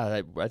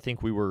 Yeah, I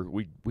think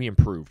we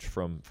improved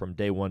from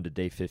day 1 to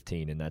day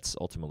 15, and that's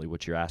ultimately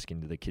what you're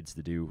asking the kids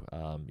to do.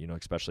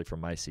 Especially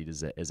from my seat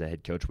as a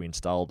head coach, we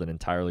installed an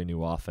entirely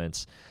new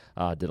offense,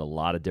 did a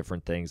lot of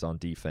different things on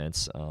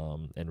defense,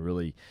 and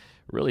really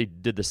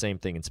did the same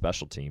thing in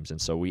special teams.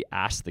 And so we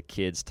asked the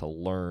kids to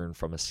learn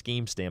from a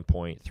scheme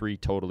standpoint 3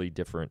 totally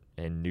different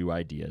and new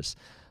ideas.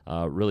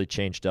 Really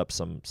changed up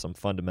some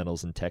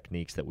fundamentals and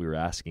techniques that we were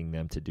asking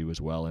them to do as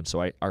well. And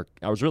so I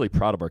was really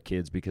proud of our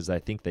kids because I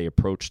think they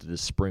approached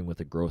this spring with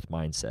a growth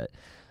mindset.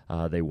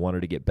 They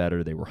wanted to get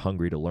better. They were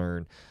hungry to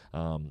learn.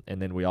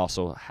 And then we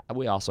also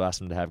asked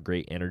them to have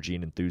great energy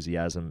and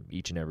enthusiasm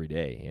each and every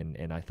day.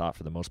 And I thought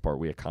for the most part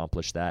we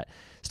accomplished that.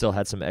 Still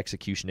had some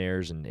execution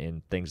errors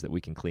and things that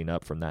we can clean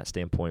up from that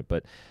standpoint.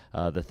 But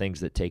the things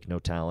that take no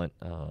talent,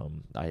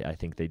 I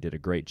think they did a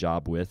great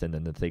job with. And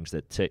then the things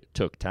that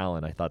took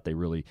talent, I thought they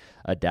really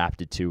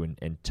adapted to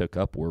and took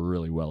up were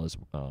really well as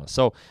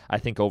so I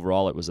think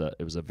overall it was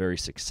a very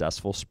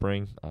successful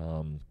spring.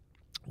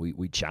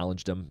 We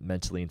challenged them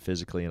mentally and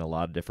physically in a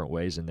lot of different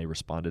ways, and they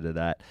responded to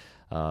that.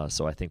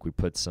 So I think we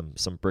put some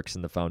bricks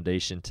in the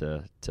foundation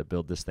to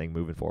build this thing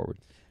moving forward.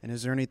 And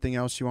is there anything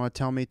else you want to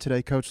tell me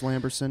today, Coach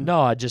Lamberson?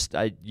 No,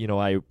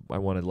 I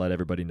want to let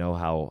everybody know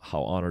how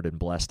honored and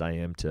blessed I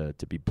am to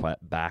be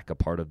back a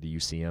part of the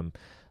UCM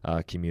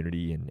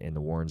community and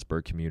the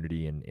Warrensburg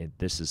community, and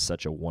this is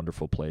such a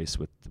wonderful place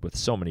with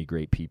so many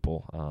great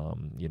people.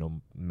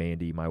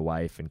 Mandy, my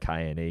wife, and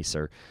Kaya and Ace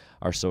are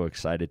so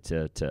excited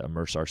to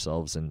immerse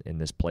ourselves in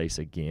this place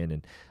again,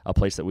 and a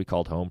place that we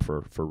called home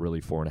for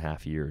really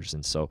 4.5 years.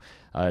 And so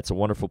it's a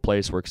wonderful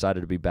place. We're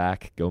excited to be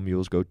back. Go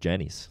Mules, go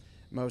Jennies.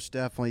 Most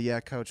definitely, yeah,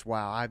 Coach.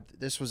 Wow,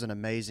 this was an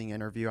amazing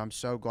interview. I'm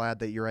so glad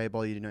that you're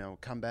able,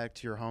 come back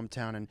to your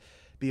hometown and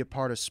be a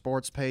part of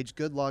Sports Page.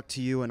 Good luck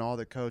to you and all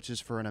the coaches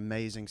for an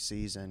amazing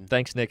season.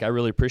 Thanks, Nick. I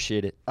really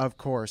appreciate it. Of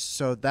course.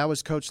 So that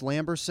was Coach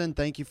Lamberson.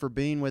 Thank you for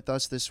being with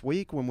us this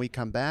week. When we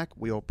come back,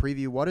 we'll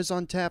preview what is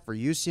on tap for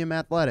UCM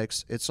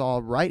Athletics. It's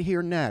all right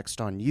here next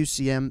on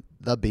UCM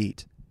The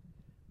Beat.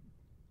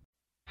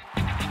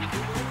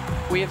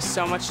 We have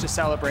so much to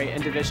celebrate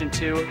in Division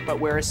II, but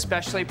we're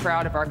especially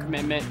proud of our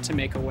commitment to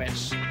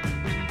Make-A-Wish.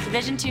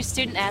 Division II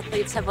student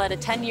athletes have led a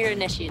 10-year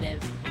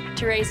initiative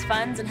to raise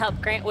funds and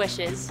help grant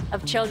wishes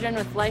of children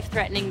with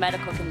life-threatening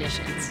medical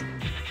conditions.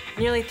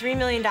 Nearly $3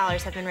 million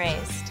have been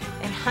raised,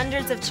 and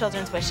hundreds of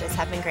children's wishes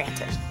have been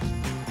granted.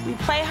 We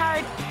play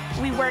hard,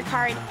 we work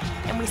hard,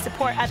 and we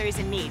support others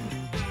in need.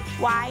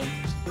 Why?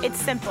 It's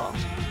simple.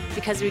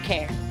 Because we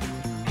care.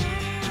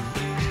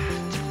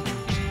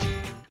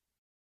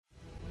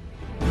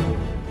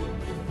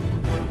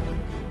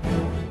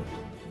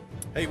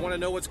 Hey, want to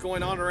know what's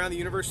going on around the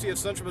University of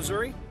Central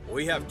Missouri? Well,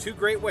 we have 2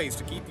 great ways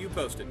to keep you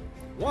posted.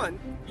 1,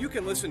 you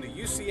can listen to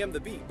UCM The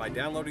Beat by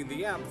downloading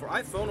the app for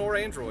iPhone or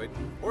Android,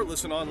 or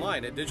listen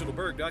online at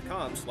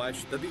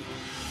digitalberg.com/thebeat.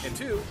 And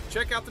 2,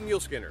 check out the Mule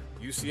Skinner,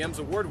 UCM's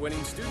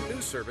award-winning student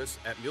news service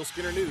at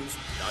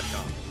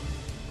muleskinnernews.com.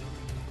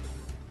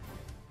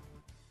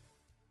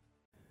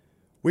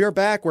 We are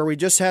back where we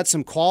just had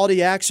some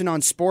quality action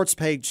on Sports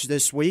Page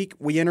this week.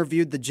 We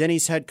interviewed the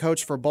Jennies head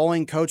coach for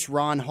bowling, Coach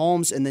Ron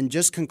Holmes, and then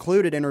just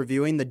concluded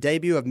interviewing the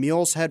debut of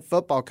Mules head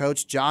football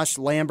coach Josh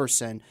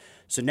Lamberson.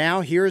 So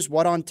now here's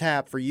what on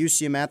tap for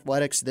UCM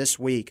Athletics this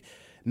week.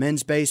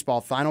 Men's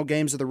baseball, final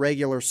games of the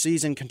regular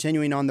season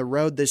continuing on the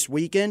road this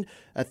weekend.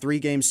 A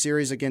 3-game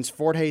series against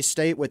Fort Hays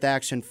State with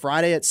action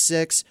Friday at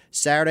 6,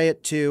 Saturday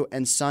at 2,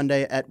 and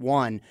Sunday at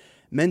 1.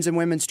 Men's and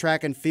women's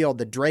track and field,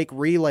 the Drake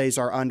Relays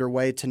are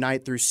underway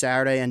tonight through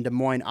Saturday in Des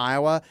Moines,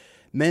 Iowa.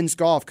 Men's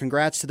golf,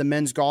 congrats to the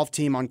men's golf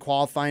team on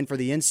qualifying for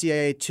the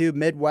NCAA 2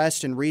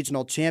 Midwest and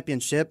Regional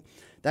Championship.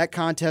 That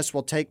contest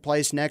will take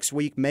place next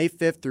week, May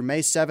 5th through May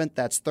 7th.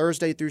 That's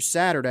Thursday through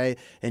Saturday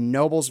in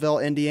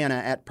Noblesville, Indiana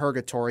at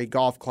Purgatory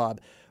Golf Club.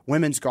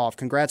 Women's golf,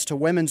 congrats to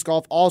women's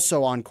golf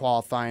also on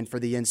qualifying for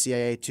the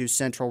NCAA 2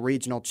 Central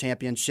Regional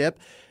Championship.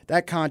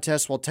 That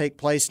contest will take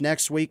place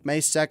next week, May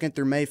 2nd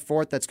through May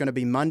 4th. That's going to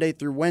be Monday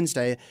through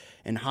Wednesday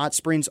in Hot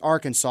Springs,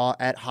 Arkansas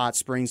at Hot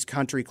Springs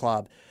Country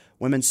Club.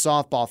 Women's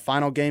softball,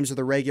 final games of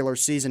the regular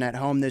season at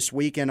home this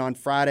weekend on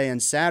Friday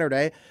and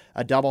Saturday.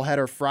 A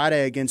doubleheader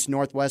Friday against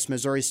Northwest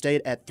Missouri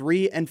State at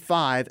 3 and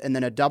 5, and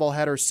then a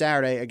doubleheader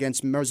Saturday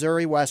against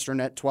Missouri Western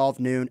at 12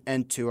 noon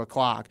and 2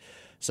 o'clock.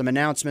 Some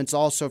announcements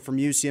also from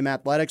UCM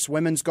Athletics.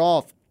 Women's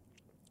golf.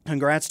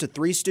 Congrats to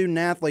 3 student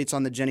athletes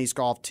on the Jennies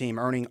golf team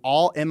earning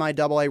all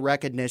MIAA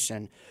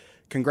recognition.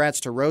 Congrats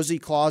to Rosie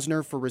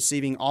Klausner for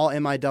receiving all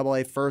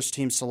MIAA first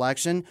team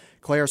selection,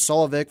 Claire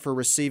Solovic for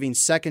receiving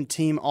second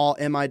team all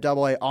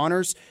MIAA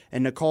honors,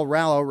 and Nicole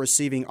Rallo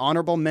receiving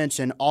honorable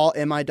mention all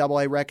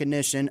MIAA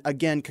recognition.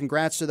 Again,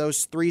 congrats to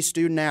those 3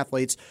 student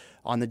athletes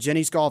on the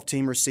Jennies golf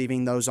team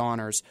receiving those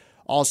honors.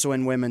 Also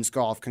in women's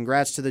golf,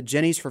 congrats to the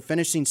Jennies for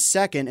finishing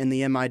second in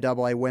the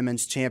MIAA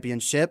Women's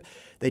Championship.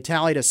 They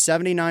tallied a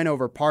 79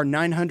 over par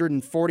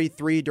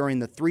 943 during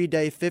the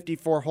 3-day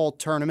 54-hole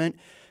tournament.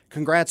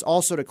 Congrats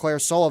also to Claire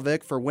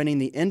Solovic for winning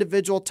the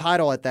individual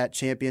title at that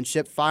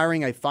championship,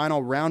 firing a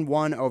final round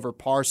 1 over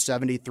par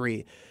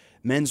 73.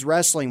 Men's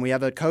wrestling, we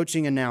have a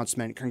coaching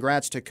announcement.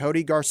 Congrats to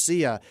Cody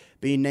Garcia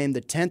being named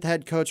the 10th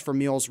head coach for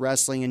Mules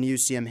Wrestling in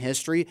UCM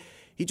history.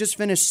 He just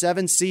finished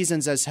 7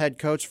 seasons as head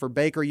coach for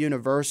Baker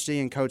University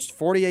and coached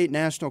 48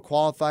 national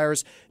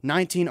qualifiers,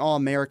 19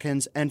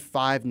 All-Americans, and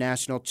 5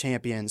 national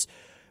champions.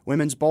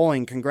 Women's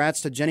bowling,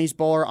 congrats to Jennies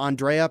bowler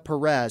Andrea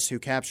Perez, who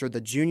captured the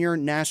Junior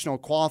National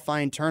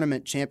Qualifying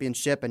Tournament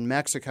Championship in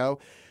Mexico.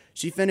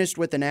 She finished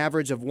with an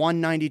average of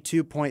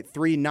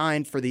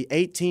 192.39 for the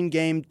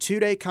 18-game,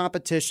 2-day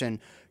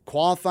competition,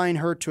 qualifying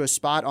her to a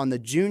spot on the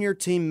Junior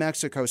Team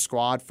Mexico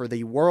squad for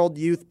the World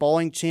Youth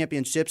Bowling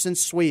Championships in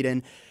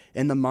Sweden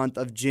in the month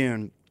of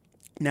June.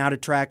 Now to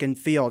track and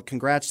field.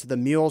 Congrats to the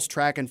Mules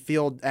track and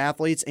field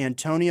athletes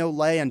Antonio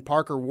Lay and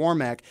Parker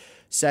Warmack,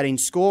 setting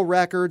school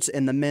records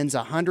in the men's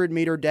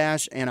 100-meter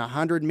dash and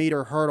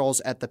 100-meter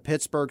hurdles at the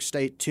Pittsburgh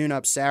State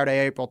Tune-Up Saturday,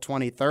 April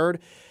 23rd.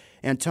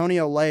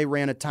 Antonio Lay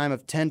ran a time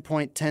of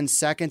 10.10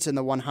 seconds in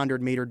the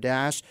 100-meter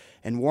dash,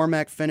 and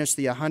Warmack finished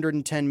the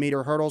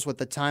 110-meter hurdles with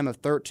a time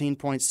of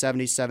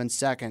 13.77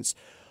 seconds.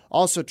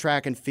 Also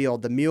track and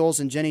field, the Mules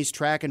and Jennies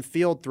track and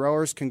field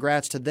throwers,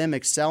 congrats to them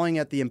excelling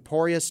at the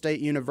Emporia State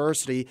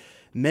University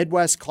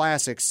Midwest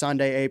Classic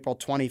Sunday, April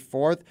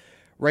 24th.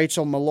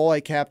 Rachel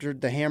Malloy captured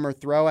the hammer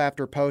throw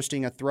after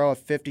posting a throw of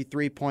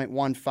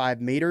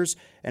 53.15 meters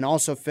and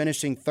also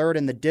finishing third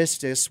in the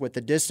discus with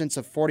a distance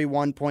of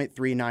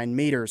 41.39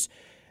 meters.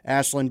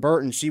 Ashlyn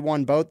Burton, she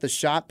won both the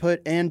shot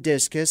put and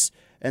discus.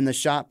 In the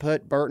shot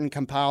put, Burton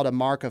compiled a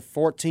mark of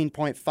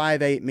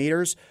 14.58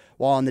 meters,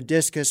 while in the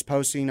discus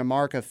posting a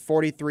mark of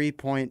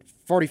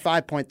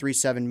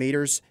 45.37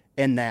 meters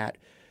in that.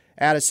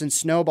 Addison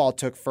Snowball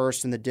took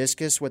first in the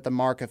discus with a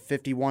mark of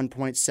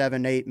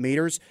 51.78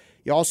 meters.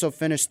 He also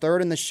finished third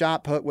in the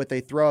shot put with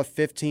a throw of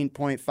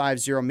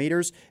 15.50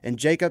 meters, and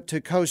Jacob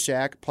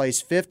Tukoshak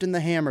placed fifth in the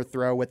hammer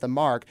throw with a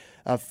mark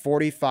of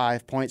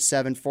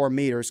 45.74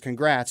 meters.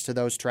 Congrats to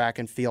those track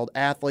and field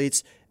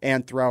athletes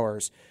and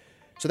throwers.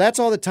 So that's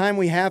all the time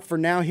we have for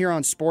now here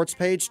on Sports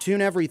Page.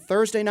 Tune every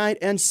Thursday night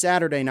and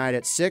Saturday night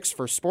at 6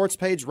 for Sports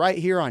Page right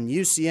here on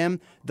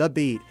UCM The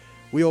Beat.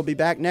 We will be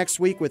back next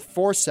week with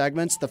 4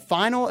 segments, the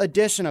final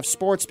edition of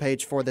Sports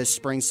Page for this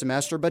spring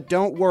semester, but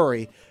don't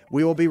worry,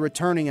 we will be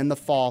returning in the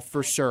fall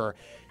for sure.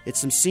 It's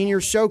some senior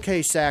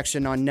showcase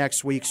action on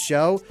next week's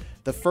show,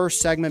 the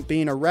first segment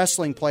being a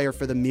wrestling player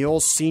for the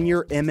Mules,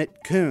 senior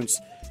Emmett Kuntz.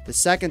 The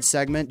second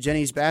segment,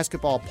 Jenny's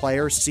basketball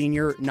player,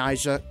 senior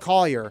Nyjah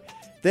Collier.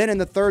 Then in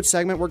the third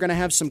segment, we're going to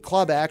have some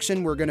club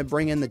action. We're going to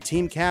bring in the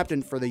team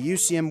captain for the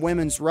UCM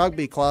Women's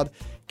Rugby Club,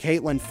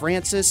 Caitlin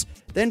Francis.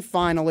 Then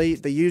finally,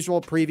 the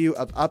usual preview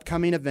of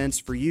upcoming events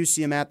for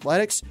UCM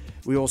Athletics.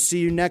 We will see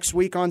you next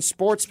week on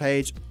Sports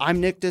Page.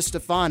 I'm Nick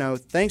DiStefano.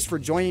 Thanks for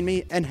joining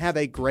me and have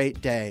a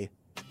great day.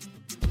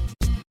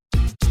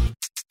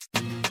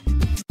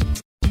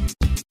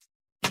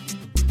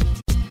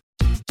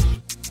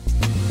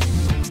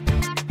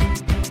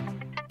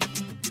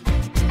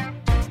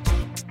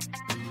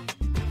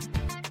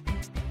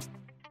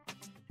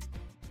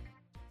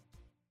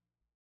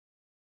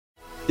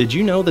 Did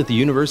you know that the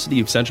University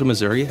of Central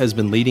Missouri has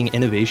been leading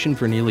innovation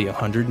for nearly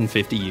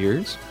 150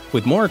 years?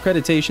 With more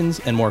accreditations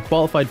and more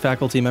qualified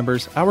faculty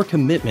members, our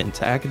commitment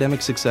to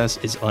academic success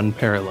is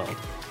unparalleled,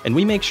 and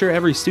we make sure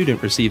every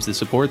student receives the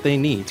support they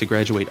need to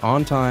graduate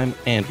on time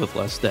and with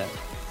less debt.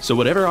 So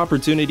whatever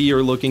opportunity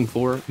you're looking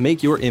for,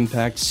 make your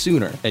impact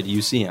sooner at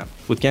UCM,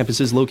 with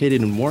campuses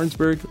located in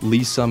Warrensburg,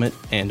 Lee Summit,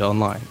 and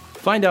online.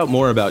 Find out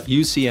more about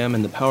UCM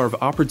and the power of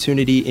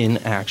opportunity in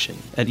action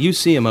at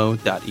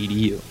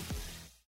ucmo.edu.